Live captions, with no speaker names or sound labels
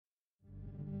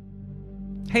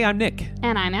Hey, I'm Nick.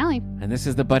 And I'm Allie. And this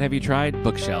is the But Have You Tried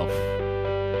Bookshelf.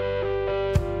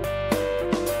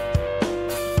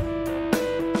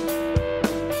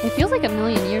 It feels like a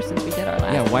million years since we did our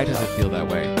last Yeah, why does bookshelf. it feel that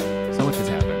way? So much has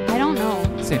happened. I don't know.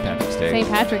 St. Patrick's Day. St.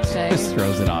 Patrick's Day. Just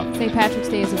throws it off. St. Patrick's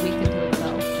Day is a week unto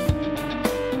itself.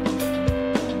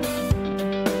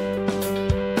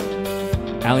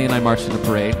 Allie and I marched in a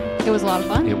parade. It was a lot of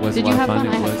fun. It was Did a lot you of have fun.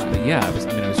 I had fun. Yeah, it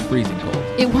was freezing cold.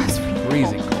 It was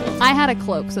Freezing cold. I had a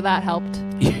cloak, so that helped.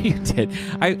 You did.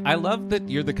 I love that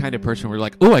you're the kind of person where you're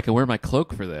like, oh, I can wear my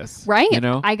cloak for this. Right? You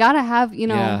know? I gotta have,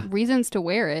 Yeah. reasons to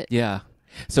wear it. Yeah.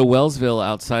 So Wellsville,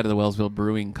 outside of the Wellsville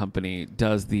Brewing Company,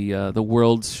 does the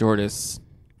world's shortest.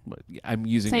 I'm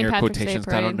using St. air Patrick's Day quotations.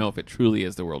 I parade. don't know if it truly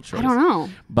is the world's I shortest. don't know.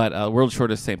 But world's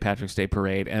shortest St. Patrick's Day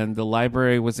parade, and the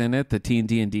library was in it. The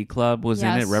T&D Club was in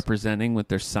it, Yes. representing with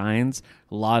their signs.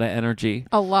 A lot of energy.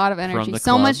 A lot of energy. the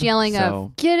So club, much yelling so-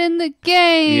 of, get in the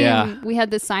game. Yeah. We had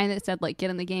this sign that said, like,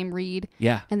 get in the game, read.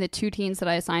 Yeah. And the two teens that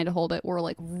I assigned to hold it were,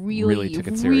 like, really took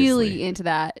it seriously. into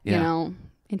that, Yeah.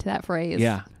 into that phrase.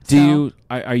 Yeah. So-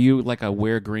 Are you like a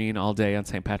wear green all day on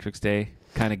St. Patrick's Day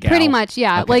kind of gal? Pretty much,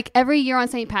 yeah. Okay. Like every year on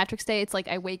St. Patrick's Day, it's like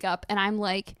I wake up and I'm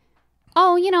like,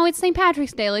 oh, it's St.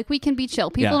 Patrick's Day. Like we can be chill.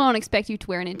 People Yeah. don't expect you to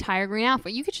wear an entire green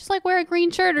outfit. You could just like wear a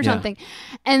green shirt or Yeah. something.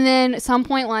 And then at some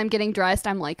point while I'm getting dressed,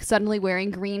 I'm like suddenly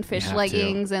wearing green fish have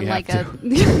leggings to. and You like have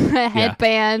a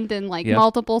headband and like Yep.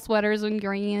 multiple sweaters and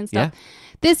green and stuff. Yeah.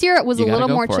 This year it was You a gotta little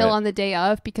go more for chill it. on the day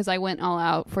of because I went all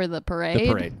out for the parade.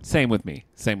 The parade. Same with me.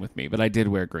 But I did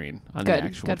wear green on the Good.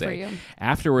 actual Good day. for you.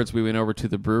 Afterwards, we went over to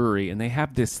the brewery, and they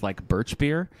have this like birch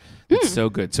beer. It's so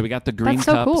good. So we got the green That's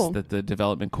so cups cool. that the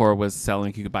development core was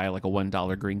selling. You could buy like a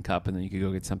 $1 green cup, and then you could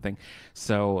go get something.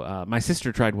 So my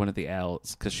sister tried one of the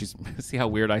ales because she's see how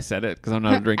weird I said it because I'm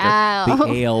not a drinker. Ale.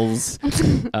 The ales.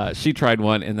 She tried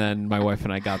one, and then my wife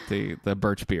and I got the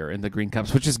birch beer in the green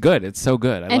cups, which is good. It's so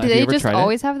good. And do have you they ever just tried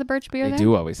always have the birch beer They there?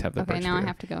 do always have the Okay, birch now I beer.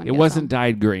 have to go and It get wasn't some.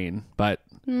 dyed green, but.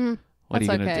 What are you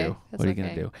That's going to okay. do? That's What are you going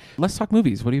okay. to do? Let's talk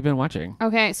movies. What have you been watching?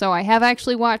 Okay, so I have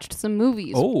actually watched some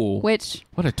movies. Oh, Which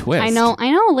what a twist. I know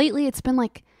lately it's been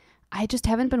like I just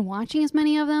haven't been watching as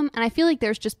many of them, and I feel like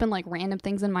there's just been like random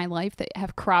things in my life that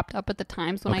have cropped up at the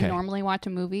times when I Okay. normally watch a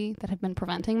movie that have been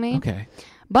preventing me. Okay.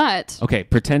 But Okay,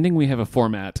 pretending we have a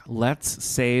format, let's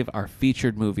save our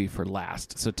featured movie for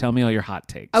last. So tell me all your hot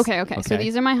takes. okay. So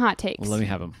these are my hot takes. Well, let me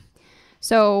have them.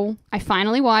 So I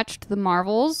finally watched The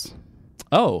Marvels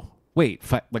Oh, wait,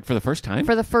 like for the first time?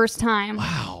 for the first time.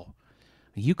 Wow.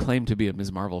 You claim to be a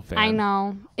Ms. Marvel fan. I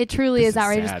know. It truly This is is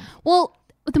outrageous. sad. Well,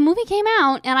 the movie came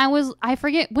out and I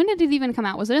forget, when did it even come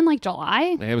out? Was it in like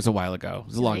July? It was a while ago. It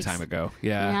was a long Yikes. time ago.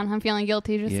 Yeah. Man, I'm feeling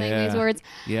guilty just saying Yeah. these words.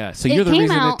 Yeah. So It you're the came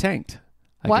reason out- it tanked.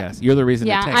 I What? guess. You're the reason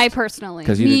it Yeah, tanked. I personally,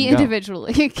 'Cause you me didn't go.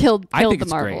 individually, killed I think the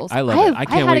it's great. Marvels. I love it. I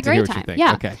can't had wait a to great hear what time. you think.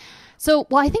 Yeah. Okay. So,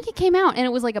 well, I think it came out and it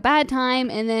was like a bad time,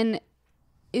 and then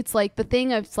it's like the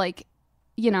thing of it's like,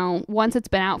 once it's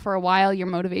been out for a while, your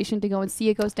motivation to go and see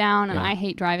it goes down, and Yeah. I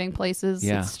hate driving places.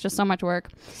 Yeah. It's just so much work.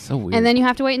 So weird. And then you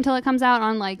have to wait until it comes out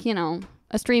on like,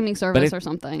 a streaming service or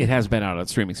something. It has been out on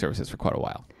streaming services for quite a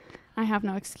while. I have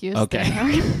no excuse. Okay.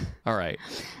 there. All right.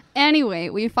 Anyway,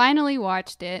 we finally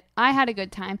watched it. I had a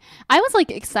good time. I was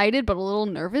like excited but a little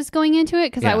nervous going into it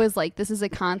because Yeah. I was like, this is a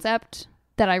concept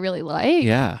that I really like.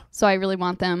 Yeah. So I really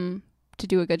want them to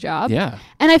do a good job. Yeah.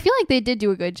 And I feel like they did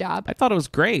do a good job. I thought it was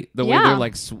great. The way Yeah. they're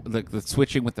like the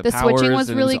switching with the The powers. switching was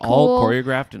and really it was all cool.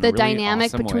 choreographed in The a really dynamic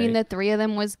awesome between way. the three of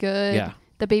them was good. Yeah.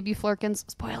 The baby Flurkins,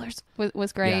 spoilers,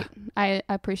 was great. Yeah. I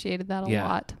appreciated that a Yeah.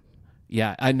 lot.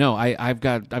 Yeah, I know. I've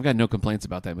got no complaints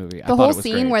about that movie. I The thought whole it was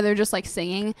scene great. where they're just like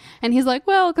singing and he's like,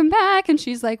 welcome back. And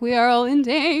she's like, we are all in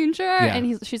danger. Yeah.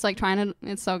 And she's like trying to,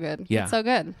 it's so good. Yeah. It's so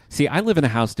good. See, I live in a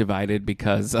house divided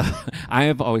because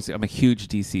I'm a huge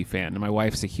DC fan, and my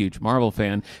wife's a huge Marvel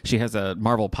fan. She has a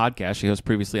Marvel podcast. She hosted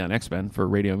previously on X-Men for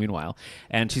Radio Meanwhile,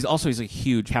 and she's also a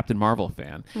huge Captain Marvel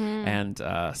fan. And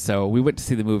so we went to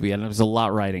see the movie, and there was a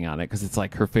lot riding on it because it's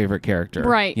like her favorite character,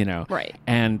 Right. Right.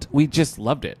 And we just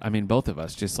loved it. I mean, both of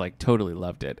us just like totally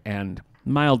loved it. And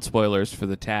mild spoilers for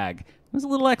the tag. There's a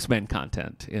little X-Men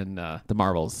content in the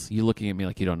Marvels. You looking at me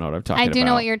like you don't know what I'm talking I about. do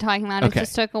know what you're talking about. Okay. It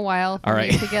just took a while for All me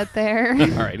right. to get there. All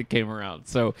right, it came around.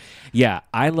 So, yeah,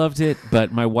 I loved it,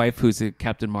 but my wife, who's a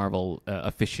Captain Marvel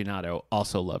aficionado,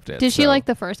 also loved it. Did she So- like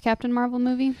the first Captain Marvel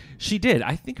movie? She did.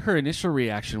 I think her initial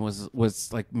reaction was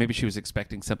like maybe she was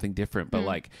expecting something different, but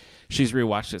like she's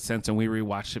rewatched it since, and we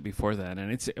rewatched it before then,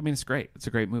 and it's great. It's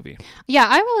a great movie. Yeah,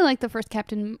 I really like the first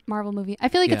Captain Marvel movie. I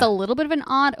feel like it's Yeah. a little bit of an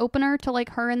odd opener to like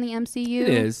her in the MCU. MCU. It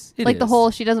is. It like the is.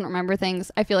 whole she doesn't remember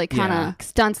things. I feel like kind of Yeah.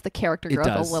 stunts the character It growth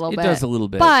does. a little It bit. does a little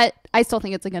bit. But I still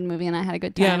think it's a good movie, and I had a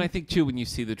good time. Yeah, and I think too when you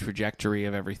see the trajectory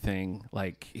of everything,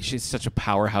 like she's such a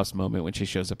powerhouse moment when she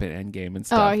shows up at Endgame and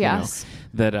stuff. Oh, yes.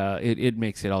 That it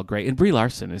makes it all great. And Brie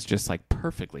Larson is just like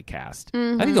perfectly cast.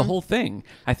 I think the whole thing.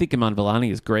 I think Iman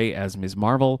Vellani is great as Ms.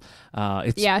 Marvel.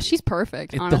 Yeah, she's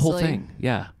perfect. Honestly, the whole thing.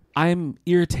 Yeah, I'm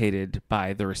irritated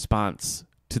by the response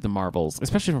to the Marvels,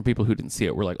 especially from people who didn't see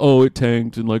it. We're like, oh, it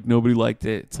tanked and like nobody liked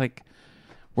it. It's like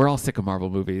we're all sick of Marvel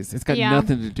movies. It's got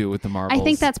nothing to do with the Marvels. I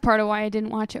think that's part of why I didn't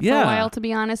watch it for a while, to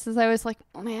be honest, is I was like,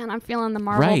 oh man, I'm feeling the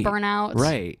Marvel burnout.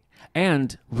 Right.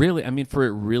 And really, I mean, for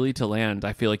it really to land,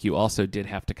 I feel like you also did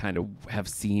have to kind of have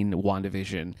seen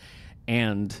WandaVision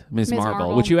and Ms.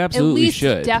 Marvel, which you absolutely at least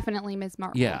should. Definitely Ms.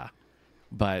 Marvel. Yeah.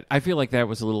 But I feel like that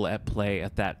was a little at play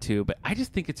at that too. But I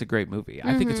just think it's a great movie.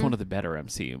 I think it's one of the better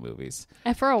MCU movies.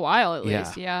 And for a while at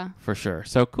least, yeah. For sure.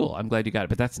 So cool. I'm glad you got it.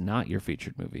 But that's not your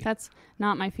featured movie. That's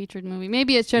not my featured movie.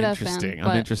 Maybe it should have been. Interesting.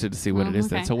 I'm interested to see what it is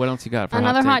then. So what else you got for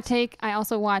another hot hot take? I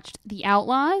also watched The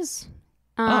Outlaws.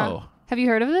 Oh. Have you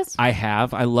heard of this? I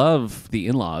have. I love The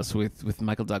In-Laws with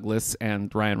Michael Douglas and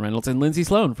Ryan Reynolds and Lindsay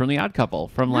Sloan from The Odd Couple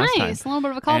from last time. Nice. A little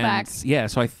bit of a callback. And, yeah,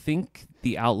 so I think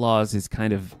The Outlaws is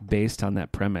kind of based on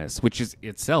that premise, which is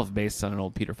itself based on an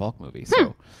old Peter Falk movie.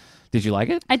 So did you like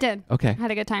it? I did. Okay. I had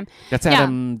a good time. That's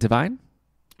Adam Devine?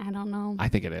 I don't know. I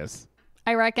think it is.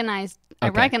 I recognized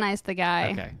the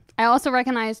guy. Okay. I also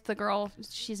recognized the girl.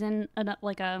 She's in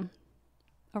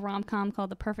a rom-com called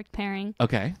The Perfect Pairing.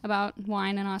 Okay. About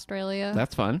wine in Australia.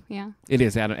 That's fun. Yeah. It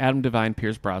is. Adam Devine,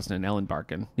 Pierce Brosnan, Ellen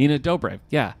Barkin, Nina Dobrev.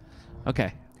 Yeah.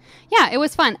 Okay. Yeah, it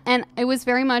was fun. And it was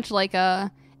very much like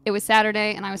it was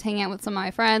Saturday, and I was hanging out with some of my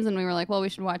friends, and we were like, well, we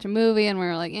should watch a movie. And we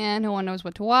were like, no one knows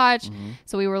what to watch.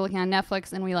 So we were looking on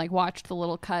Netflix, and we like watched the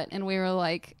little cut, and we were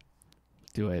like,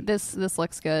 do it. This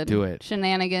looks good. Do it.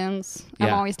 Shenanigans. Yeah.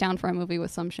 I'm always down for a movie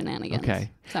with some shenanigans. Okay.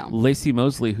 So Lacey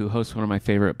Mosley, who hosts one of my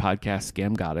favorite podcasts,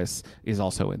 Scam Goddess, is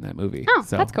also in that movie. Oh,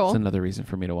 so that's cool. That's another reason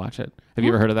for me to watch it. Have you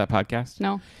ever heard of that podcast?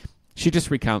 No. She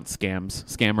just recounts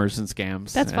scammers and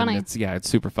scams. That's funny. It's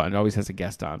super fun. It always has a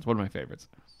guest on. It's one of my favorites.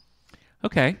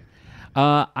 Okay.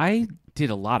 I did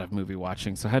a lot of movie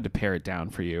watching, so I had to pare it down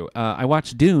for you. I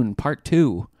watched Dune Part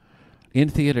 2 in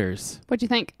theaters. What'd you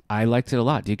think? I liked it a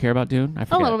lot. Do you care about Dune? I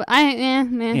forget. A little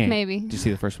bit. Maybe. Did you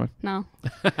see the first one? No.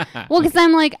 Well, because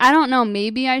I'm like, I don't know.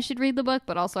 Maybe I should read the book,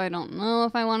 but also I don't know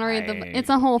if I want to read the book. It's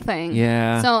a whole thing.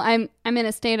 Yeah. So I'm in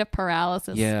a state of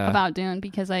paralysis about Dune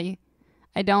because I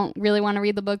don't really want to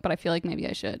read the book, but I feel like maybe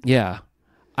I should. Yeah.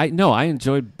 I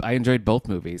enjoyed both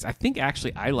movies. I think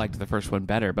actually I liked the first one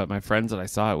better, but my friends that I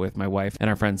saw it with, my wife and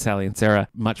our friends Sally and Sarah,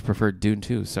 much preferred Dune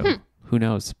 2. So who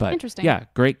knows? But interesting. Yeah,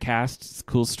 great cast,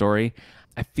 cool story.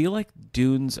 I feel like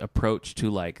Dune's approach to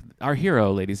like our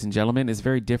hero, ladies and gentlemen, is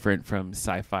very different from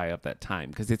sci-fi of that time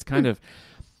because it's kind of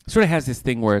sort of has this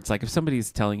thing where it's like if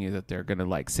somebody's telling you that they're going to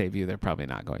like save you, they're probably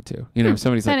not going to. You know, if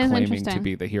somebody's like claiming to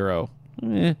be the hero,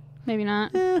 maybe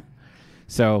not.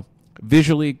 So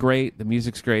visually great, the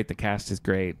music's great, the cast is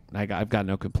great. I've got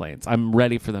no complaints. I'm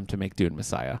ready for them to make Dune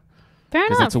Messiah. Fair enough.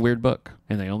 Because that's a weird book,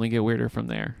 and they only get weirder from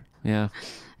there. Yeah.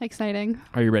 Exciting.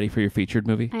 Are you ready for your featured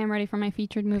movie? I am ready for my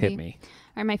featured movie. Hit me. All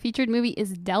right, my featured movie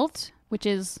is Dealt, which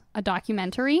is a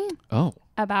documentary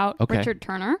about Richard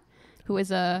Turner, who is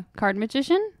a card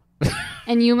magician.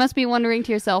 And you must be wondering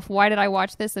to yourself, why did I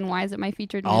watch this and why is it my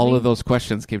featured movie? All of those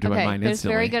questions came to my mind there's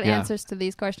instantly. very good answers to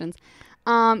these questions.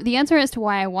 The answer as to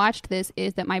why I watched this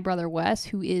is that my brother Wes,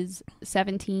 who is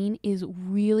 17, is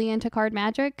really into card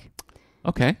magic.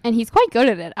 Okay. And he's quite good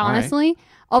at it, honestly. Right.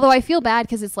 Although I feel bad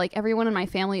because it's like everyone in my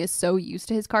family is so used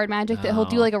to his card magic that he'll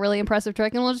do like a really impressive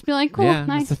trick and we'll just be like, cool, nice.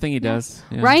 That's the thing he does.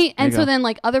 Yeah. Right? And so then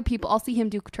like other people, I'll see him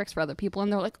do tricks for other people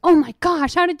and they're like, oh my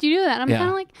gosh, how did you do that? And I'm kind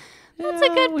of like, that's a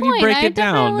good point. When you break it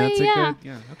down, that's a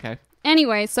good, okay.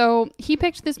 Anyway, so he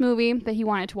picked this movie that he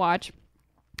wanted to watch,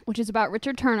 which is about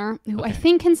Richard Turner, who I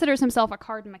think considers himself a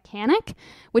card mechanic,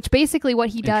 which basically what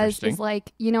he does is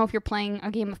like, you know, if you're playing a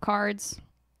game of cards,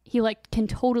 he like can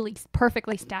totally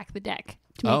perfectly stack the deck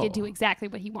to make it do exactly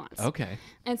what he wants. Okay.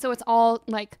 And so it's all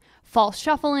like false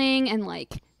shuffling and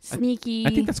like sneaky.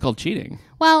 I think that's called cheating.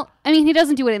 Well, I mean, he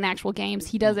doesn't do it in actual games.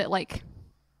 He does it like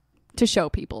to show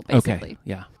people, basically. Okay.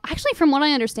 Yeah. Actually, from what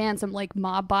I understand, some like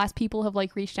mob boss people have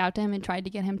like reached out to him and tried to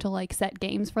get him to like set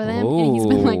games for them. Ooh. And he's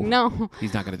been like, no.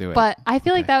 He's not going to do it. But I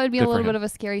feel like that would be Good a little bit of a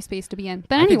scary space to be in.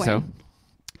 But anyway, I think so.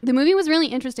 The movie was really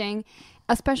interesting,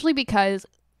 especially because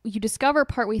you discover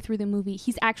partway through the movie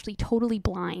he's actually totally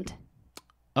blind.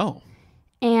 Oh.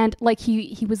 And like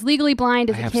he was legally blind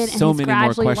as a kid, and so he's many more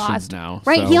gradually questions lost. now.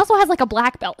 Right? So. He also has like a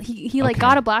black belt. He like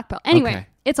got a black belt. Anyway,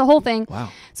 it's a whole thing.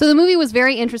 Wow. So the movie was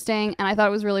very interesting, and I thought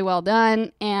it was really well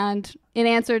done, and it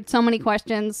answered so many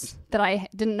questions that I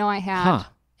didn't know I had. Huh.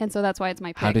 And so that's why it's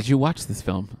my pick. How did you watch this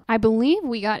film? I believe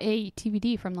we got a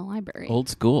DVD from the library. Old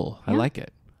school. Yeah. I like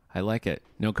it. I like it.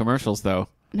 No commercials, though.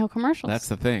 No commercials. That's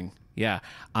the thing. Yeah.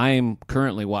 I'm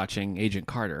currently watching Agent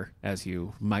Carter, as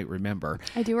you might remember.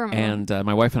 I do remember. And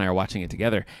my wife and I are watching it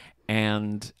together.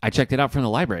 And I checked it out from the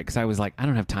library because I was like, I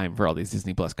don't have time for all these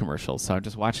Disney Plus commercials. So I'm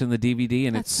just watching the DVD,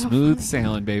 and it's smooth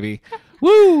sailing, baby.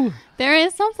 Woo! There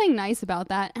is something nice about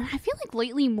that. And I feel like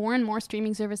lately more and more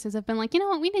streaming services have been like, you know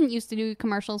what, we didn't used to do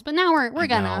commercials, but now we're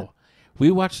gonna. We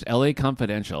watched LA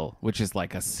Confidential, which is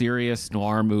like a serious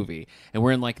noir movie. And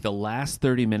we're in like the last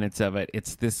 30 minutes of it.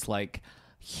 It's this like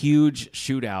huge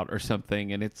shootout or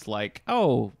something. And it's like,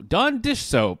 oh, Dawn dish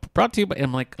soap brought to you by. And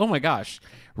I'm like, oh my gosh,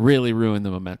 really ruined the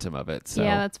momentum of it. So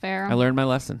yeah, that's fair. I learned my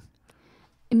lesson.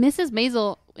 Mrs.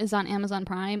 Maisel is on Amazon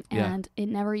Prime, and it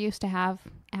never used to have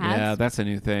ads. Yeah, that's a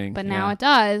new thing. But now it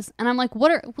does. And I'm like,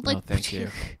 what are, like, no, thank you.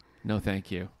 No,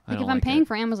 thank you. Like, if I'm paying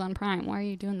for Amazon Prime, why are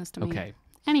you doing this to me? Okay.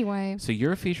 Anyway. So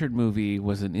your featured movie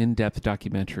was an in-depth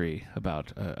documentary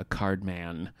about a card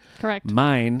man. Correct.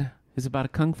 Mine is about a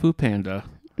Kung Fu Panda.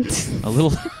 a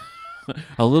little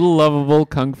lovable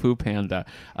Kung Fu Panda.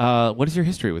 What is your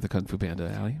history with the Kung Fu Panda,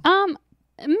 Allie?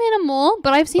 Minimal,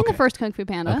 but I've seen the first Kung Fu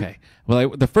Panda. Okay. Well,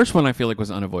 the first one I feel like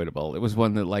was unavoidable. It was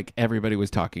one that like everybody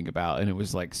was talking about, and it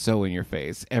was like so in your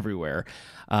face everywhere.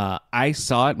 I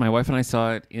saw it. My wife and I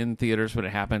saw it in theaters when it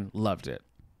happened. Loved it.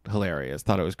 Hilarious.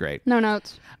 Thought it was great. No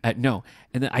notes. No.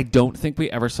 And then I don't think we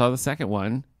ever saw the second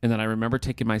one. And then I remember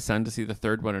taking my son to see the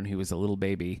third one, and he was a little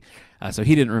baby. So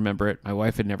he didn't remember it. My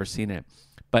wife had never seen it.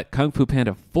 But Kung Fu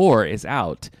Panda 4 is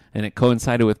out, and it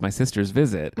coincided with my sister's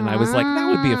visit. And I was like, that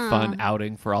would be a fun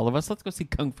outing for all of us. Let's go see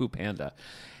Kung Fu Panda.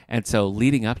 And so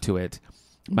leading up to it,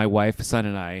 my wife, son,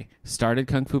 and I started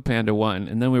Kung Fu Panda 1,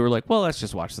 and then we were like, well, let's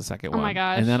just watch the second one. Oh, my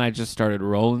gosh. And then I just started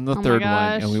rolling the third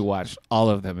one, and we watched all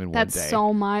of them in one day. That's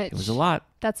so much. It was a lot.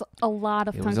 That's a lot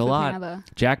of Kung Fu Panda.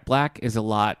 Jack Black is a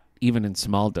lot, even in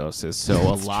small doses. So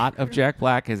a lot of Jack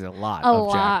Black is a lot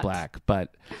of Jack Black.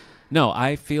 But no,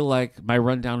 I feel like my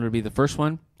rundown would be the first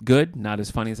one, good, not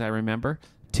as funny as I remember.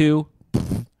 2,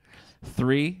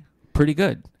 3, pretty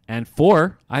good. And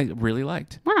 4, I really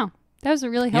liked. Wow. That was a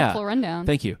really helpful rundown.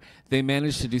 Thank you. They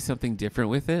managed to do something different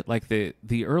with it. Like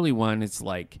the early one, it's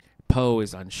like Poe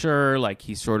is unsure. Like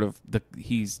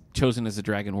he's chosen as a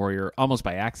dragon warrior almost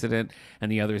by accident,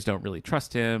 and the others don't really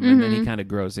trust him. And then he kind of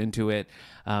grows into it.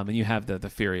 And you have the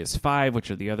Furious Five,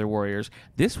 which are the other warriors.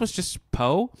 This was just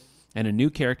Poe and a new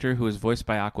character who was voiced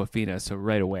by Awkwafina. So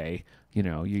right away, you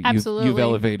know, you've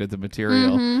elevated the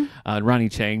material. Ronnie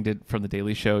Chang from The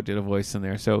Daily Show did a voice in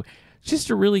there. So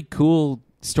just a really cool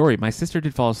story. My sister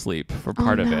did fall asleep for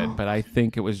part of it, but I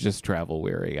think it was just travel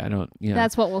weary. I don't,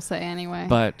 That's what we'll say anyway.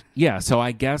 But yeah, so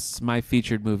I guess my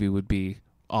featured movie would be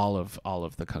all of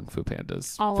the Kung Fu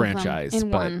Pandas franchise.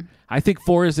 In but one. I think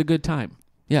 4 is a good time.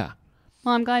 Yeah.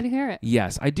 Well, I'm glad to hear it.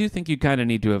 Yes, I do think you kind of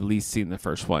need to have at least seen the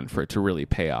first one for it to really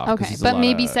pay off. Okay, but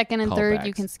maybe second and third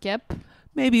you can skip.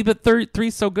 Maybe, but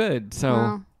 3's so good.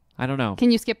 So I don't know. Can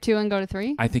you skip 2 and go to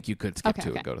 3? I think you could skip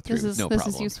 2 and go to 3. This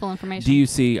is useful information.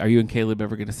 Are you and Caleb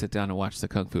ever going to sit down and watch the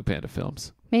Kung Fu Panda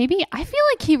films? Maybe. I feel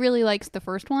like he really likes the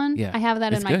first one. Yeah, I have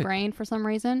that in my good. brain for some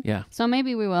reason. Yeah. So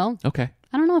maybe we will. Okay.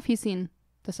 I don't know if he's seen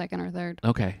the second or third.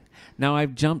 Okay. Now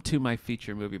I've jumped to my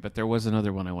feature movie, but there was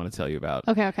another one I want to tell you about.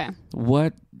 Okay.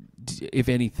 What, if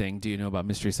anything, do you know about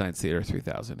Mystery Science Theater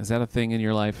 3000? Is that a thing in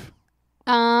your life?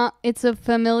 It's a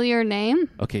familiar name.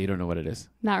 Okay, you don't know what it is?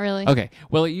 Not really. Okay.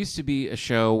 Well, it used to be a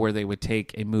show where they would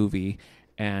take a movie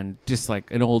and just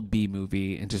like an old B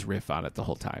movie and just riff on it the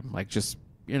whole time. Like just,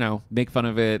 make fun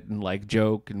of it and like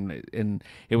joke. And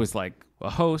it was like a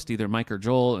host, either Mike or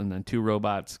Joel, and then 2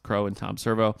 robots, Crow and Tom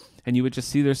Servo. And you would just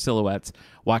see their silhouettes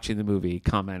watching the movie,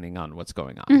 commenting on what's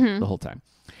going on the whole time.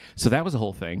 So that was a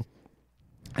whole thing.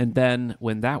 And then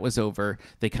when that was over,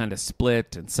 they kind of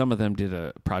split, and some of them did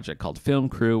a project called Film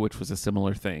Crew, which was a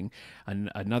similar thing.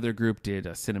 Another group did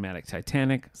a Cinematic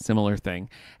Titanic, similar thing.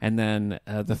 And then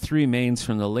the 3 mains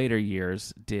from the later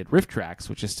years did Riff Tracks,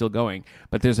 which is still going.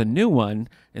 But there's a new one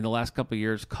in the last couple of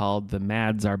years called The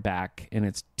Mads Are Back, and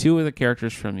it's 2 of the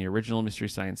characters from the original Mystery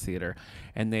Science Theater.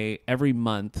 And every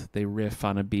month they riff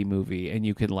on a B movie, and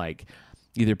you can like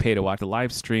either pay to watch a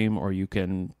live stream or you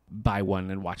can buy one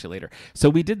and watch it later. So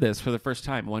we did this for the first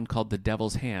time, one called The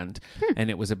Devil's Hand, and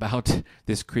it was about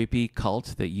this creepy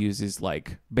cult that uses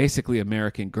like basically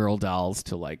American Girl dolls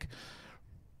to like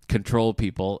control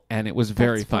people, and it was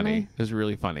very That's funny. funny. It was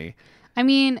really funny. I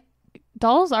mean,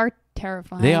 dolls are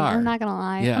terrifying. They are. I'm not gonna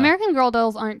lie. Yeah. American Girl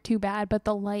dolls aren't too bad, but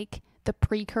the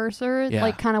precursor, Yeah.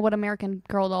 like kind of what American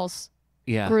Girl dolls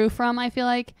Yeah. grew from, I feel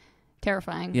like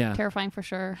terrifying. Yeah. Terrifying for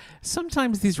sure.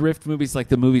 Sometimes these rift movies, like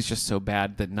the movie's just so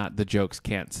bad that not the jokes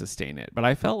can't sustain it. But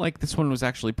I felt like this one was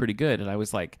actually pretty good, and I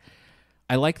was like,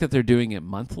 I like that they're doing it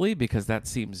monthly because that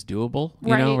seems doable,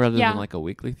 you know, Right, rather yeah. than like a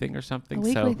weekly thing or something. A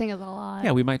weekly so thing is a lot.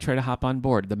 yeah, we might try to hop on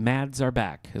board. The Mads are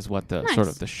back is what the Nice. sort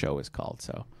of the show is called.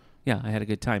 So yeah, I had a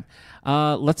good time.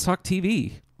 Let's talk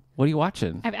TV. What are you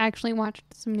watching? I've actually watched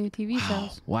some new TV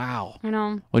shows. Wow. I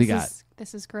know. What do you got?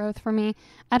 This is growth for me.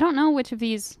 I don't know which of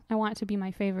these I want to be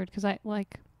my favorite because I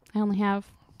only have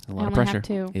A I lot of only pressure. have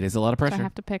two. It is a lot of So I pressure.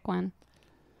 have to pick one.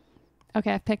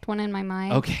 Okay, I've picked one in my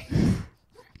mind. Okay.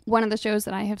 One of the shows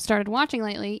that I have started watching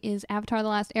lately is Avatar: The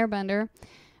Last Airbender,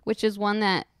 which is one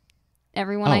that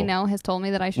everyone I Oh. know has told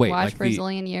me that I should Wait, watch like for a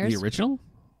zillion years. The original?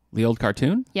 The old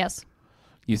cartoon? Yes.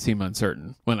 You seem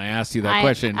uncertain. When I asked you that I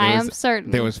question, I am certain.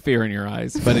 there was fear in your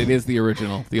eyes, but it is the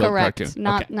original, the old Correct. cartoon.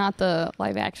 Not the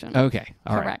live action. Okay.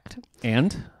 All right. Correct.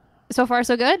 And? So far,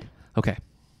 so good. Okay.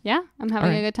 Yeah, I'm having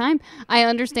All right. a good time. I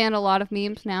understand a lot of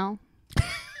memes now.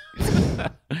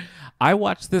 I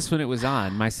watched this when it was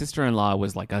on. My sister-in-law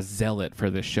was like a zealot for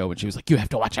this show, and she was like, you have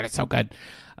to watch it. It's so good.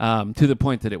 To the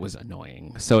point that it was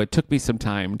annoying. So it took me some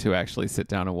time to actually sit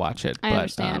down and watch it. I but,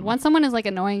 understand. Once someone is like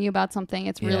annoying you about something,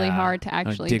 it's really yeah, hard to I would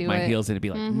actually dig do my it. heels in and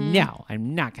be like, no,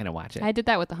 I'm not going to watch it. I did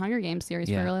that with the Hunger Games series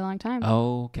for Yeah. a really long time.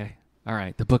 Oh, okay. All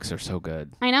right. The books are so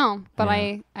good. I know, but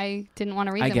Yeah. I didn't want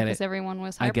to read I them get it. because everyone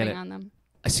was I get harping it. on them.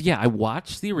 So yeah, I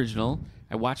watched the original.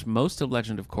 I watched most of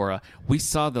Legend of Korra. We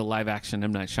saw the live-action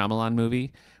M. Night Shyamalan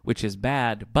movie, which is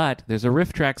bad, but there's a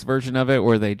Riff Tracks version of it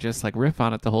where they just like riff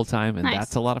on it the whole time, and Nice.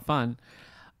 that's a lot of fun.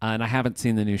 And I haven't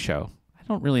seen the new show. I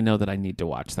don't really know that I need to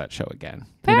watch that show again.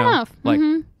 Fair you know? enough. Like,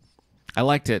 Mhm. I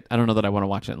liked it. I don't know that I want to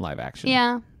watch it in live action.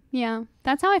 Yeah.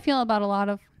 That's how I feel about a lot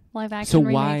of live action So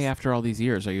remakes. why, after all these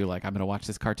years, are you like, I'm going to watch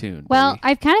this cartoon? Well, baby?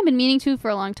 I've kind of been meaning to for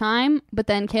a long time, but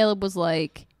then Caleb was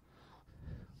like,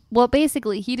 well,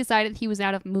 basically, he decided he was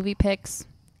out of movie picks,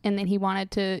 and then he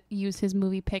wanted to use his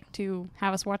movie pick to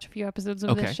have us watch a few episodes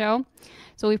of Okay. this show.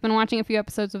 So we've been watching a few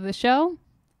episodes of this show,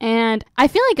 and I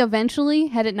feel like eventually,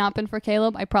 had it not been for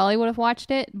Caleb, I probably would have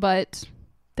watched it, but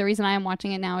the reason I am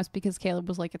watching it now is because Caleb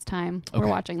was like, it's time. We're Okay.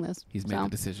 watching this. He's made So, the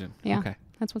decision. yeah. Okay.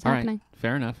 That's what's All happening. right.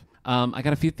 Fair enough. I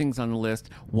got a few things on the list.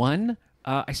 One,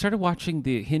 I started watching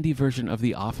the Hindi version of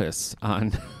The Office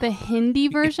on The Hindi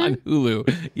version? on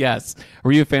Hulu. Yes.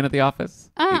 Were you a fan of The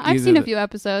Office? I've Either seen a the- few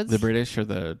episodes. The British or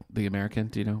the American?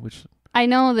 Do you know which? I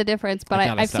know the difference, but I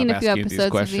gotta I've stop seen a few asking you these episodes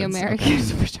of the questions. American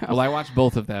Okay. show. Well, I watched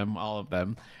both of them, all of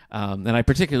them, and I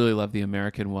particularly love the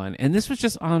American one. And this was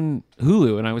just on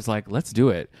Hulu, and I was like, let's do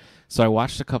it. So I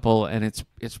watched a couple, and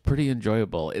it's pretty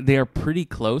enjoyable. They are pretty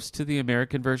close to the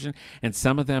American version, and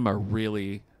some of them are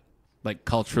really like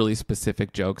culturally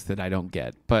specific jokes that I don't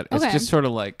get. But it's Okay. just sort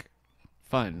of like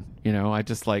fun, you know. I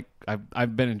just like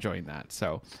I've been enjoying that.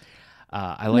 So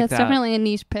I like That's that. definitely a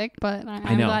niche pick, but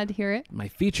I'm know. glad to hear it. My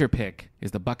feature pick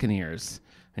is The Buccaneers,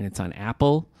 and it's on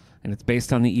Apple, and it's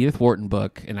based on the Edith Wharton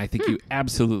book, and I think you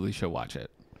absolutely should watch it.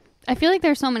 I feel like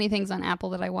there's so many things on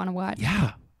Apple that I want to watch.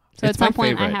 Yeah. So It's at some my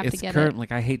point, I favorite. have It's to get current, it.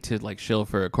 Like, I hate to like shill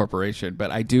for a corporation,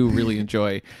 but I do really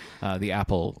enjoy the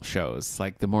Apple shows,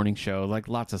 like the morning show, like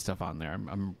lots of stuff on there.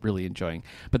 I'm really enjoying.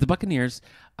 But The Buccaneers,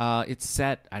 it's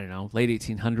set, I don't know, late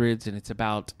 1800s, and it's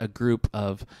about a group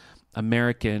of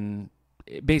American,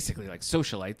 basically like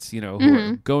socialites, you know, who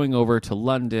are going over to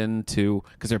London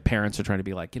because their parents are trying to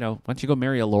be like, you know, why don't you go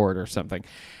marry a lord or something?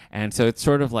 And so it's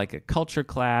sort of like a culture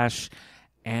clash,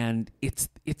 and it's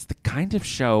the kind of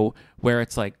show where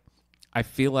it's like, I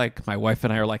feel like my wife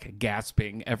and I are like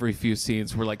gasping every few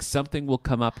scenes where like something will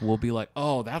come up and we'll be like,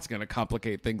 oh, that's going to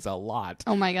complicate things a lot.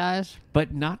 Oh my gosh.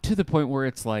 But not to the point where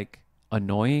it's like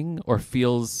annoying or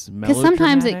feels Because melodramatic.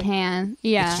 sometimes it can.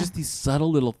 Yeah. It's just these subtle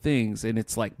little things, and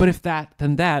it's like, but if that,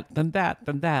 then that, then that,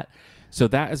 then that. So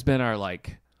that has been our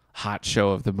like hot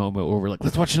show of the moment where we're like,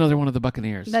 let's watch another one of the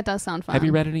Buccaneers. That does sound fun. Have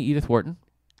you read any Edith Wharton?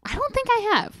 I don't think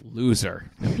I have. Loser.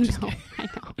 No, I'm just No, kidding. I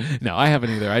know. No, I haven't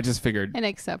either. I just figured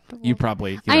Unacceptable. you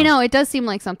probably, I know. It does seem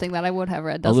like something that I would have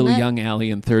read, a doesn't little it? young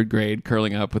Allie in third grade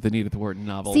curling up with an Edith Wharton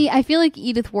novel. See, I feel like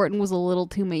Edith Wharton was a little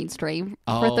too mainstream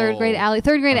for third grade Oh, Allie.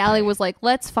 Third grade okay. Allie was like,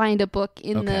 let's find a book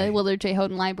in Okay. the Willard J.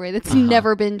 Houghton library that's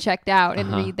never been checked out and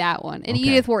Uh-huh. read that one. And Okay.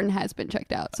 Edith Wharton has been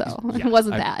checked out, so Yeah, it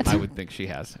wasn't I, that. I would think she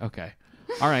has. Okay.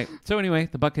 All right. So anyway,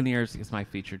 the Buccaneers is my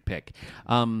featured pick.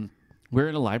 We're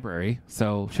in a library,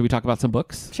 so should we talk about some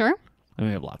books? Sure. I mean,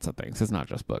 we have lots of things. It's not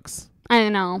just books. I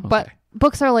know, but Okay.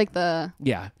 books are like the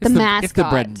mascot. It's the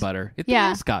bread and butter. It's the Yeah.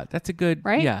 mascot. That's a good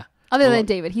Right? Yeah. Other than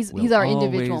David, he's our We'll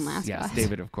individual always- mascot. Yes,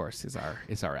 David, of course, is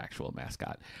our actual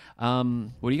mascot.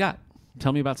 What do you got?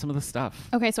 Tell me about some of the stuff.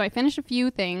 Okay, so I finished a few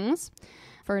things.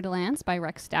 Fer-de-Lance by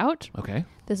Rex Stout. Okay.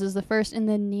 This is the first in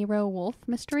the Nero Wolfe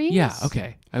mysteries. Yeah.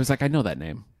 Okay. I was like, I know that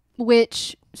name.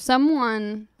 Which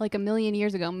someone like a million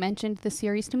years ago mentioned the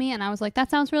series to me, and I was like, that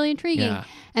sounds really intriguing. Yeah.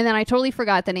 And then I totally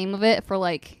forgot the name of it for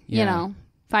you know,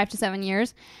 5 to 7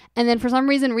 years. And then for some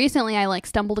reason recently I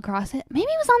stumbled across it. Maybe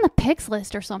it was on the picks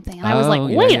list or something. And I was like,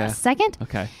 wait a second.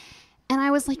 Okay. And I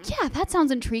was like, yeah, that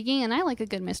sounds intriguing, and I like a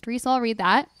good mystery, so I'll read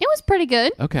that. It was pretty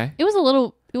good. Okay. It was a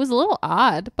little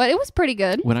odd, but it was pretty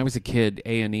good. When I was a kid,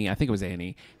 A&E, I think it was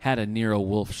A&E, had a Nero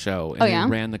Wolfe show, and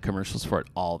they ran the commercials for it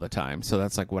all the time. So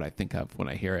that's like what I think of when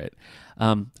I hear it.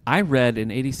 I read an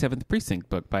 87th Precinct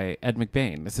book by Ed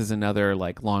McBain. This is another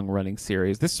long-running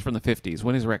series. This is from the 50s.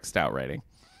 When is Rex Stout writing?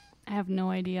 I have no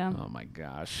idea. Oh, my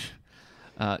gosh.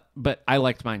 But I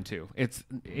liked mine, too.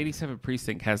 87th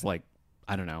Precinct has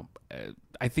I don't know.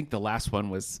 I think the last one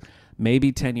was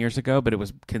maybe 10 years ago, but it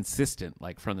was consistent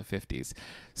from the 50s.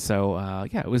 So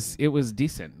it was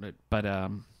decent. But I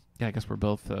guess we're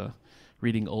both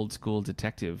reading old school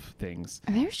detective things.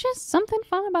 There's just something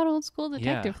fun about old school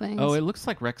detective things. Oh, it looks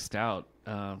like Rex Stout.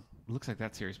 Looks like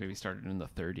that series maybe started in the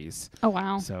 30s. Oh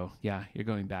wow. So yeah, you're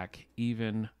going back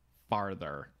even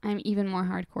farther. I'm even more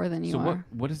hardcore than you are. So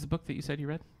what is the book that you said you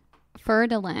read?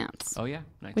 Fer-de-Lance. Oh yeah,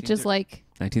 which is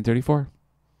 1934.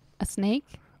 A snake?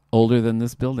 Older than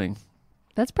this building.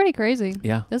 That's pretty crazy.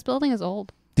 Yeah. This building is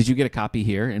old. Did you get a copy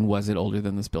here, and was it older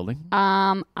than this building?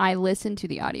 I listened to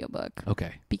the audiobook.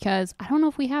 Okay. Because I don't know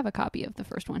if we have a copy of the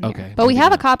first one here. Okay. But we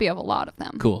have a copy of a lot of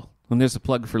them. Cool. And there's a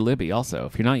plug for Libby also.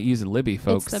 If you're not using Libby,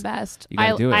 folks, it's the best. You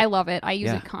gotta do it. I love it. I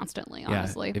use it constantly,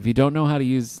 honestly. If you don't know how to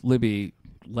use Libby,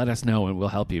 let us know and we'll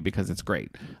help you because it's great.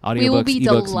 Audiobooks, we will be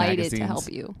ebooks, delighted magazines. to help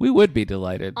you. We would be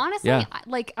delighted. Honestly,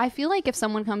 I feel like if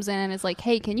someone comes in and is like,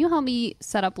 hey, can you help me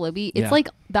set up Libby? It's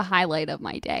the highlight of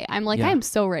my day. I'm like, I'm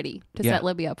so ready to set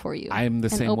Libby up for you. I'm the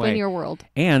same way. And open your world.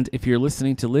 And if you're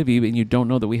listening to Libby and you don't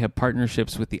know that we have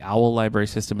partnerships with the Owl Library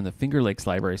System and the Finger Lakes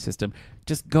Library System,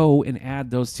 just go and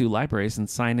add those two libraries and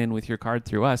sign in with your card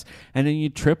through us, and then you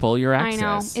triple your access. I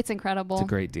know. It's incredible. It's a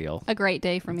great deal. A great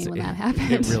day for me when that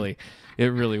happened. It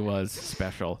really was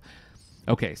special.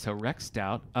 Okay, so Rex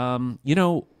Stout.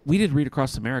 We did Read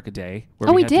Across America Day.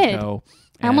 Where we had did. To go,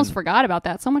 I almost forgot about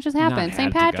that. So much has happened.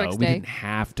 St. Patrick's Day. We didn't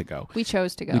have to go. We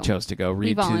chose to go. We chose to go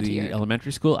read to the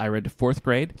elementary school. I read to 4th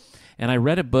grade, and I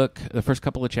read a book, the first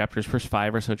couple of chapters, first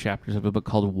 5 or so chapters of a book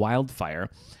called Wildfire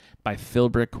by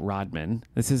Philbrick Rodman.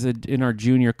 This is in our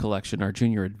junior collection, our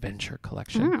junior adventure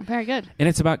collection. Oh, very good. And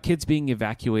it's about kids being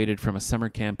evacuated from a summer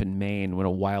camp in Maine when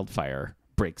a wildfire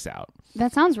breaks out.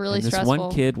 That sounds really and this stressful.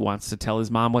 one kid wants to tell his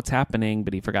mom what's happening,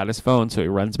 but he forgot his phone, so he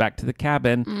runs back to the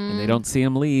cabin, and they don't see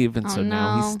him leave, and so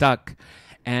now he's stuck.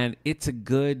 And it's a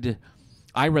good...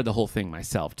 I read the whole thing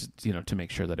myself, to make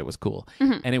sure that it was cool.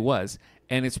 Mm-hmm. And it was.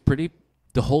 And it's pretty...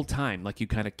 The whole time, you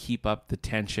kind of keep up the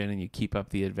tension and you keep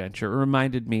up the adventure. It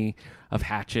reminded me of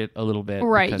Hatchet a little bit.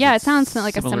 Right. Yeah, it sounds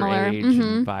like a similar age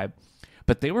and vibe.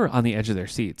 But they were on the edge of their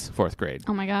seats, 4th grade.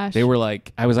 Oh my gosh. They were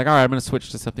I was like, all right, I'm going to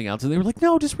switch to something else. And they were like,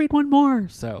 no, just read one more.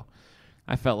 So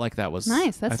I felt like that was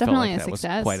nice. That's definitely a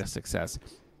success. Was quite a success.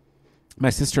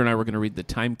 My sister and I were going to read The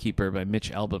Timekeeper by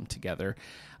Mitch Albom together.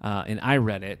 And I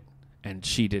read it, and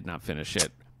she did not finish it.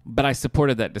 But I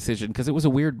supported that decision because it was a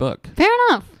weird book. Fair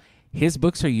enough. His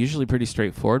books are usually pretty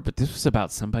straightforward, but this was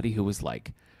about somebody who was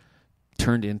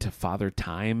turned into Father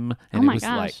Time. And it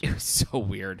was it was so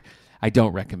weird. I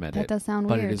don't recommend it. That does sound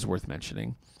weird. But it is worth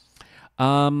mentioning.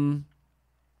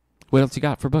 What else you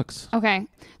got for books? Okay.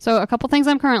 So a couple things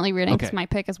I'm currently reading. Okay. My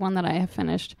pick is one that I have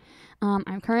finished.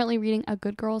 I'm currently reading A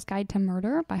Good Girl's Guide to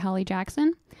Murder by Holly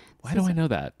Jackson. Why do I know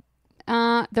that?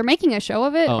 They're making a show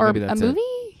of it or a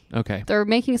movie. Okay. They're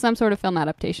making some sort of film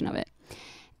adaptation of it.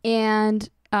 And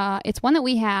it's one that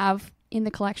we have in the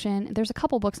collection. There's a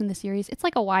couple books in the series. It's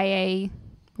like a YA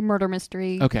murder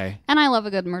mystery. Okay. And I love a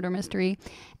good murder mystery.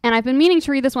 And I've been meaning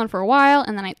to read this one for a while,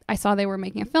 and then I saw they were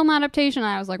making a film adaptation,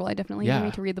 and I was like, well, I definitely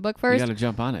need to read the book first. You got to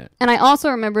jump on it. And I also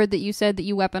remembered that you said that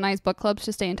you weaponize book clubs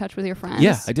to stay in touch with your friends.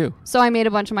 Yeah, I do. So I made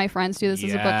a bunch of my friends do this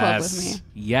as a book club with me.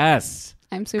 Yes.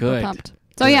 I'm super pumped.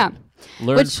 So yeah.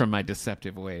 Learn from my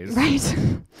deceptive ways. Right.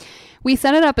 We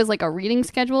set it up as a reading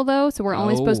schedule, though, so we're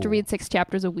only supposed to read 6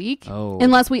 chapters a week,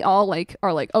 unless we all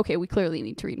are okay, we clearly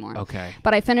need to read more. Okay.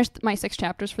 But I finished my 6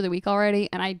 chapters for the week already,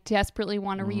 and I desperately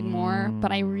want to read more,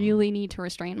 but I really need to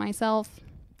restrain myself.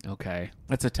 Okay.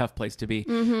 That's a tough place to be.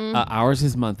 Mm-hmm. Ours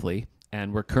is monthly,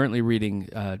 and we're currently reading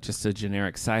just a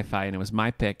generic sci-fi, and it was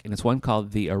my pick, and it's one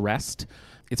called The Arrest.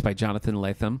 It's by Jonathan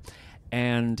Latham,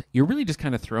 and you're really just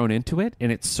kind of thrown into it,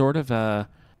 and it's sort of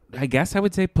I guess I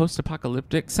would say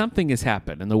post-apocalyptic. Something has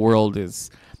happened, and the world is,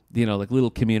 like little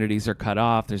communities are cut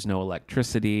off. There's no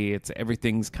electricity.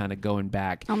 Everything's kind of going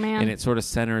back. Oh, man. And it sort of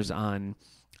centers on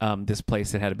this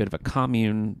place that had a bit of a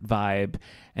commune vibe,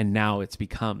 and now it's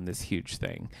become this huge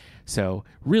thing. So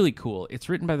really cool. It's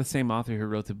written by the same author who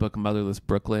wrote the book Motherless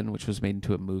Brooklyn, which was made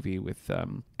into a movie with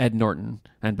Ed Norton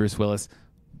and Bruce Willis.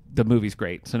 The movie's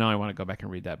great, so now I want to go back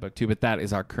and read that book too. But that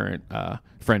is our current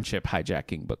friendship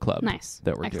hijacking book club. Nice.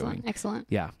 That we're doing. Excellent.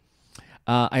 Yeah.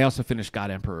 I also finished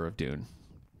God Emperor of Dune.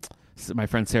 So my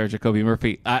friend Sarah Jacoby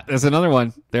Murphy. There's another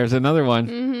one.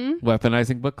 Mm-hmm.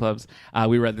 Weaponizing book clubs.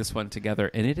 We read this one together,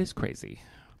 and it is crazy.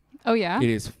 Oh, yeah? It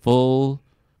is full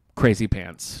crazy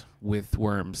pants with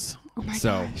worms. Oh, my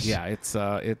gosh. Yeah, it's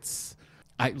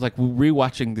I like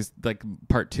rewatching this, like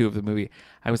part 2 of the movie.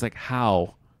 I was like,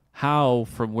 how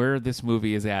from where this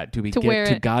movie is at do we get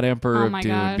to God Emperor of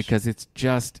Dune? Gosh. Because it's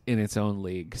just in its own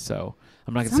league. So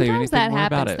I'm not going to say anything more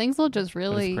about it. Things will just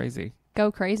really crazy.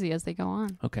 Go crazy as they go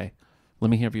on. Okay.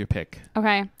 Let me have your pick.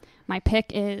 Okay. My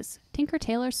pick is Tinker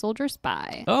Tailor Soldier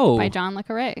Spy by John Le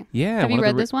Carre. Yeah. Have you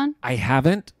read this one? I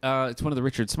haven't. It's one of the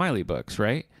Richard Smiley books,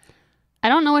 right? I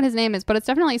don't know what his name is, but it's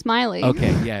definitely Smiley.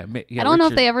 Okay, yeah. I don't know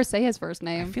if they ever say his first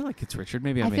name. I feel like it's Richard.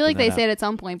 Maybe I feel like they say it at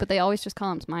some point, but they always just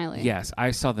call him Smiley. Yes, I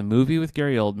saw the movie with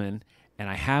Gary Oldman, and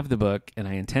I have the book, and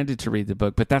I intended to read the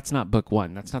book, but that's not book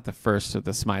 1. That's not the first of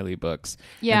the Smiley books.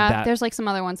 Yeah, there's like some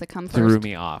other ones that come first. Threw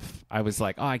me off. I was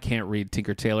like, I can't read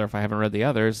Tinker Tailor if I haven't read the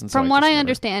others. And so From what I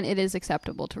understand, it is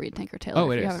acceptable to read Tinker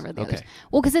Tailor if you haven't read the others.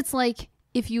 Well, because it's like,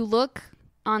 if you look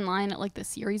online at like the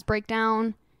series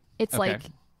breakdown, it's like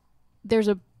there's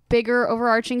a bigger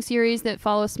overarching series that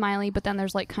follows Smiley, but then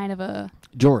there's like kind of a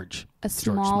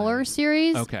smaller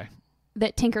series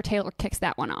that Tinker Tailor kicks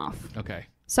that one off. Okay.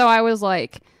 So I was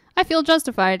like, I feel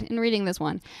justified in reading this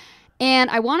one. And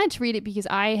I wanted to read it because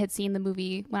I had seen the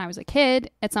movie when I was a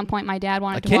kid. At some point, my dad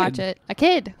wanted to watch it. A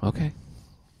kid. Okay.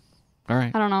 All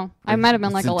right. I don't know. I might have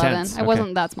been like 11. Intense. I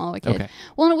wasn't that small of a kid. Okay.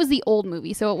 Well, and it was the old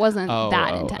movie, so it wasn't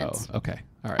that intense. Okay.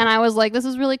 All right. And I was like, this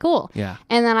is really cool. Yeah.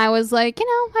 And then I was like,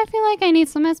 I feel like I need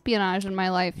some espionage in my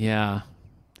life. Yeah.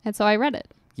 And so I read it.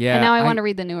 Yeah. And now I want to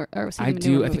read the newer, or see the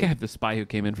newer movie. I think I have The Spy Who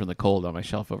Came In From the Cold on my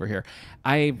shelf over here.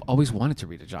 I've always wanted to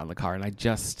read a John le Carre, and I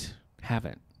just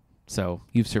haven't. So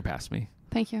you've surpassed me.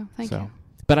 Thank you. Thank you.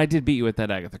 But I did beat you with that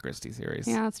Agatha Christie series.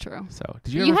 Yeah, that's true. So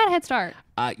did you? You had a head start.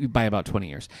 By about 20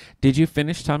 years. Did you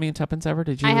finish Tommy and Tuppence ever?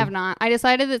 Did you? I have not. I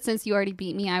decided that since you already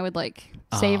beat me, I would like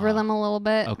savor them a little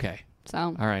bit. Okay. So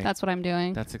all right. That's what I'm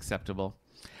doing. That's acceptable.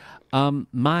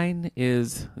 Mine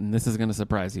is, and this is going to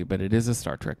surprise you, but it is a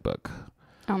Star Trek book.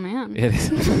 Oh, man. It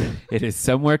is. It is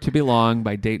Somewhere to Belong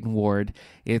by Dayton Ward.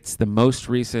 It's the most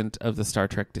recent of the Star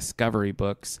Trek Discovery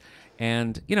books.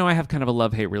 And, I have kind of a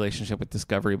love-hate relationship with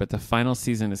Discovery, but the final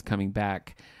season is coming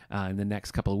back in the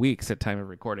next couple of weeks at time of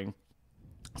recording.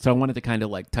 So I wanted to kind of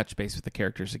like touch base with the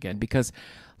characters again, because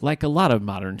like a lot of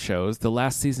modern shows, the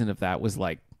last season of that was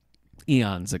like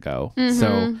eons ago. Mm-hmm.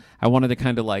 So I wanted to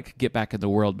kind of like get back in the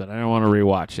world, but I don't want to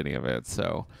rewatch any of it.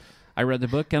 So I read the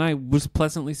book and I was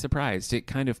pleasantly surprised. It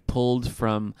kind of pulled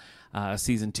from a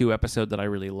season 2 episode that I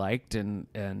really liked and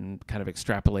kind of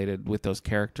extrapolated with those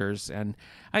characters. And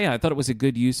I thought it was a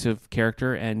good use of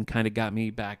character and kind of got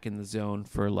me back in the zone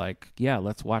for like,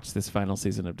 let's watch this final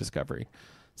season of Discovery.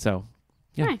 So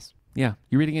nice. Yeah.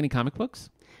 You reading any comic books?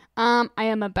 I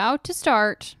am about to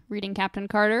start reading Captain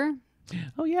Carter.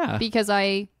 Oh, yeah. Because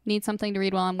I need something to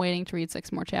read while I'm waiting to read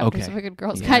 6 more chapters of A Good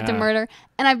Girl's Guide to Murder.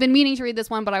 And I've been meaning to read this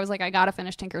one, but I was like, I got to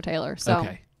finish Tinker Tailor. So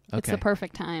it's the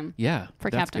perfect time for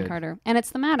Captain Carter. And it's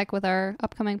thematic with our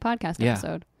upcoming podcast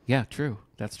episode. Yeah, true.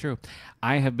 That's true.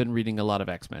 I have been reading a lot of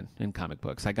X-Men in comic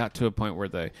books. I got to a point where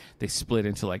they split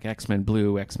into like X-Men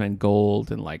Blue, X-Men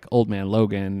Gold, and like Old Man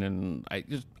Logan. And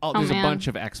there's a bunch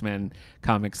of X-Men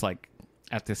comics like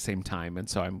at the same time. And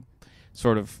so I'm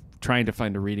sort of trying to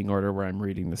find a reading order where I'm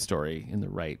reading the story in the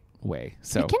right way.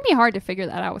 So it can be hard to figure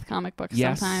that out with comic books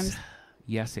sometimes.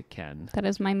 Yes, it can. That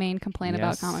is my main complaint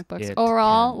about comic books.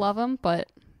 Overall, love them,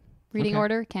 but reading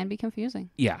order can be confusing.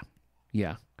 Yeah.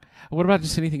 What about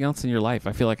just anything else in your life?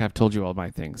 I feel like I've told you all my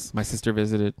things. My sister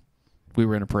visited. We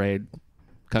were in a parade.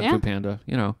 Kung Fu Panda,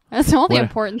 That's all the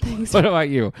important things. What about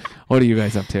you? What are you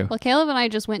guys up to? Well, Caleb and I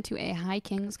just went to a High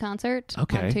Kings concert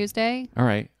on Tuesday. All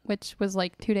right. Which was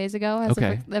like 2 days ago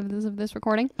as of this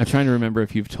recording. I'm trying to remember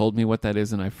if you've told me what that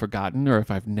is and I've forgotten, or if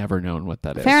I've never known what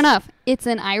that is. Fair enough. It's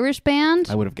an Irish band.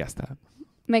 I would have guessed that.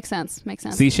 Makes sense.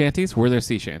 Sea shanties? Were there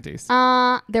sea shanties?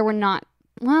 There were not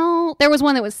Well, there was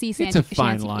one that was sea It's a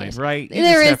fine line, right?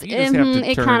 There is.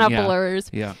 It kind of blurs.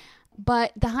 Yeah.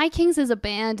 But the High Kings is a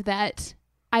band that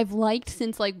I've liked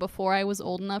since like before I was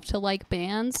old enough to like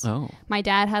bands. Oh. My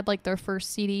dad had like their first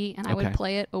CD, and I would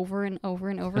play it over and over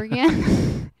and over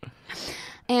again.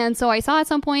 And so I saw at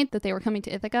some point that they were coming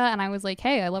to Ithaca, and I was like,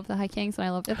 hey, I love the High Kings and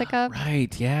I love Ithaca.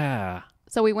 Right, yeah.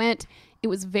 So we went. It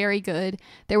was very good.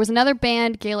 There was another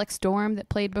band, Gaelic Storm, that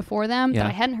played before them that I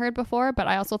hadn't heard before, but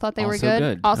I also thought they were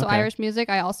good. Also Irish music.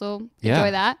 I also enjoy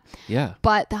that. Yeah.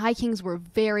 But the High Kings were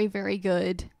very, very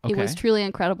good. It was truly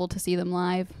incredible to see them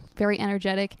live. Very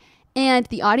energetic. And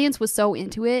the audience was so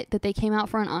into it that they came out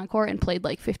for an encore and played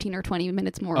like 15 or 20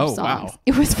 minutes more of songs. Wow.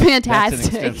 It was fantastic. That's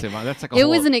an extensive. That's like it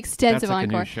was an extensive that's like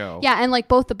encore. A new show. Yeah, and like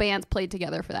both the bands played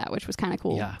together for that, which was kind of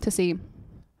cool to see.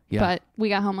 Yeah. But we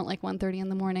got home at like 1:30 in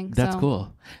the morning. That's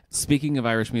cool. Speaking of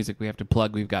Irish music, we have to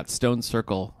plug. We've got Stone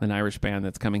Circle, an Irish band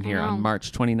that's coming here on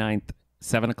March 29th,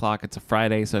 7 o'clock. It's a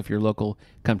Friday, so if you're local,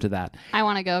 come to that. I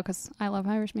want to go because I love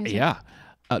Irish music. Yeah.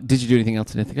 Did you do anything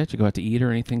else in Ithaca? Did you go out to eat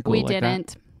or anything cool we like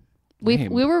didn't. We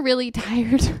were really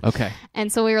tired. Okay.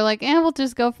 And so we were like, we'll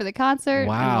just go for the concert.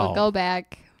 Wow. And we'll go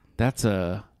back. That's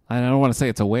I don't want to say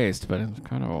it's a waste, but it's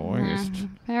kind of a waste.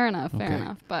 Fair enough.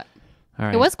 But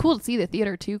right. It was cool to see the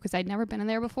theater too, because I'd never been in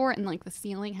there before, and like the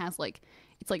ceiling has like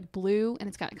it's like blue and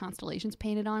it's got constellations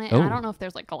painted on it. And I don't know if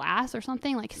there's like glass or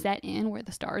something like set in where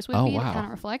the stars would be. Wow. It kind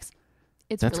of reflects.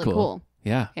 That's really cool.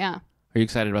 Yeah. Yeah. Are you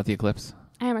excited about the eclipse?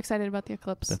 I am excited about the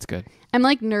eclipse. That's good. I'm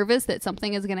like nervous that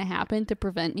something is going to happen to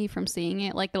prevent me from seeing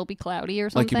it. Like it'll be cloudy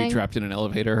or something. Like you'll be trapped in an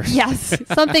elevator. Yes,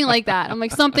 something like that. I'm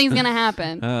like, something's going to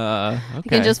happen. Okay. You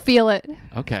can just feel it.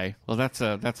 Okay. Well, that's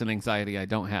an anxiety I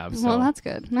don't have. So well, that's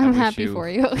good. I'm happy for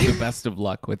you. The best of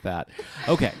luck with that.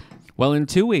 Okay. Well, in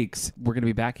 2 weeks, we're going to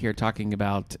be back here talking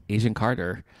about Agent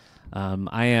Carter. I'm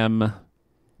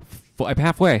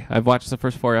halfway. I've watched the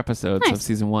first 4 episodes of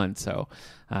season 1, so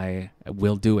I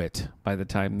will do it by the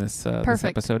time this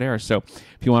episode airs. So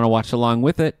if you want to watch along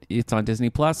with it, it's on Disney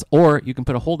Plus, or you can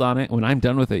put a hold on it. When I'm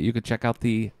done with it, you could check out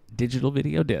the digital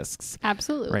video discs.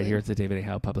 Absolutely. Right here at the David A.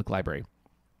 Howe Public Library.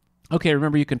 Okay,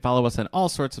 remember you can follow us on all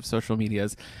sorts of social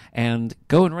medias and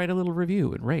go and write a little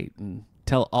review and rate and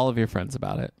tell all of your friends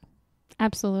about it.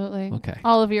 Absolutely. Okay.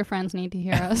 All of your friends need to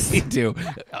hear us. They do.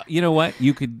 You know what?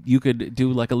 You could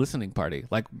do like a listening party,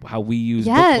 like how we use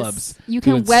book clubs. You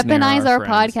can weaponize our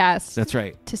podcast. That's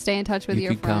right. To stay in touch with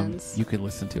your friends. You can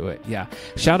listen to it. Yeah.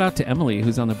 Shout out to Emily,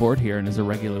 who's on the board here and is a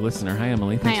regular listener. Hi,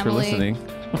 Emily. Thanks for listening.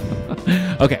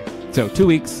 Okay. So 2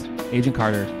 weeks, Agent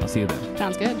Carter. I'll see you then.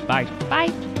 Sounds good. Bye.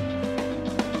 Bye.